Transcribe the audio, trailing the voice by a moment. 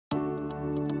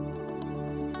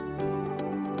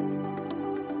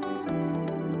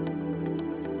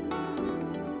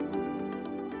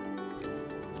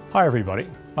Hi everybody,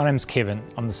 my name's Kevin.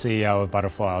 I'm the CEO of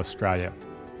Butterfly Australia.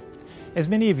 As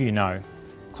many of you know,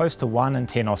 close to 1 in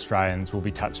 10 Australians will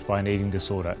be touched by an eating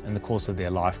disorder in the course of their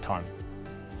lifetime.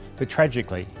 But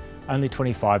tragically, only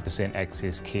 25%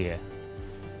 access care.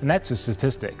 And that's a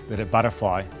statistic that at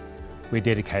Butterfly, we're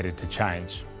dedicated to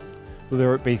change.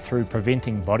 Whether it be through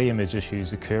preventing body image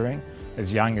issues occurring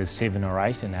as young as 7 or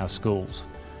 8 in our schools,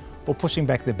 or pushing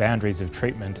back the boundaries of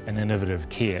treatment and innovative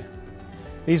care.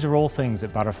 These are all things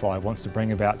that Butterfly wants to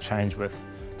bring about change with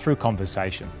through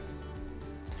conversation.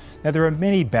 Now, there are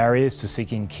many barriers to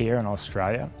seeking care in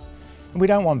Australia, and we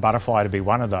don't want Butterfly to be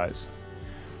one of those,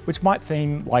 which might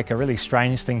seem like a really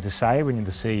strange thing to say when you're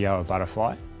the CEO of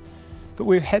Butterfly, but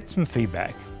we've had some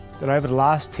feedback that over the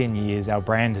last 10 years our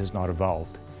brand has not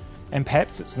evolved, and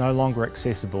perhaps it's no longer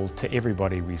accessible to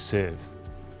everybody we serve.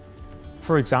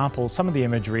 For example, some of the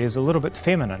imagery is a little bit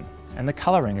feminine, and the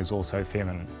colouring is also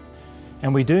feminine.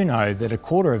 And we do know that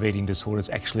 1/4 of eating disorders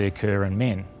actually occur in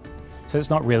men, so it's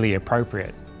not really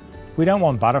appropriate. We don't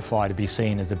want Butterfly to be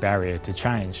seen as a barrier to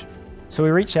change. So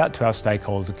we reached out to our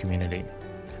stakeholder community.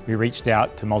 We reached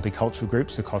out to multicultural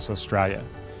groups across Australia,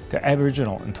 to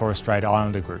Aboriginal and Torres Strait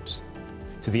Islander groups,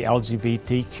 to the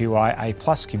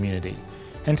LGBTQIA+ community,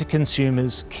 and to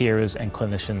consumers, carers and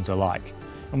clinicians alike.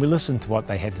 And we listened to what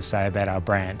they had to say about our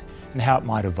brand and how it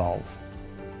might evolve.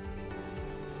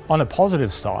 On a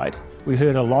positive side, we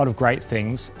heard a lot of great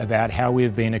things about how we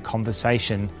have been a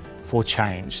conversation for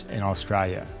change in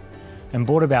Australia and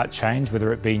brought about change,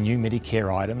 whether it be new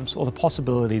Medicare items or the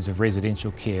possibilities of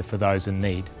residential care for those in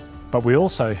need. But we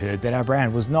also heard that our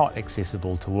brand was not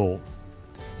accessible to all.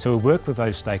 So we worked with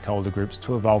those stakeholder groups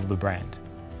to evolve the brand.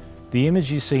 The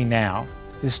image you see now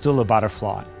is still a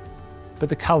butterfly, but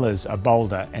the colours are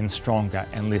bolder and stronger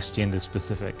and less gender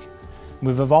specific.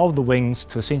 We've evolved the wings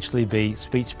to essentially be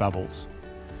speech bubbles,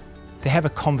 to have a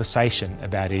conversation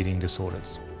about eating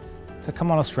disorders. So come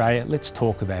on Australia, let's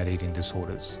talk about eating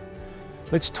disorders.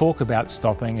 Let's talk about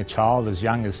stopping a child as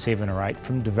young as 7 or 8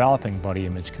 from developing body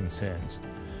image concerns.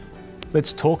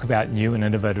 Let's talk about new and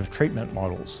innovative treatment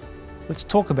models. Let's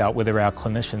talk about whether our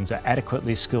clinicians are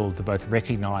adequately skilled to both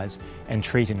recognise and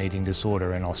treat an eating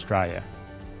disorder in Australia.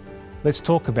 Let's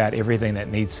talk about everything that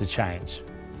needs to change,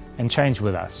 and change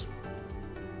with us.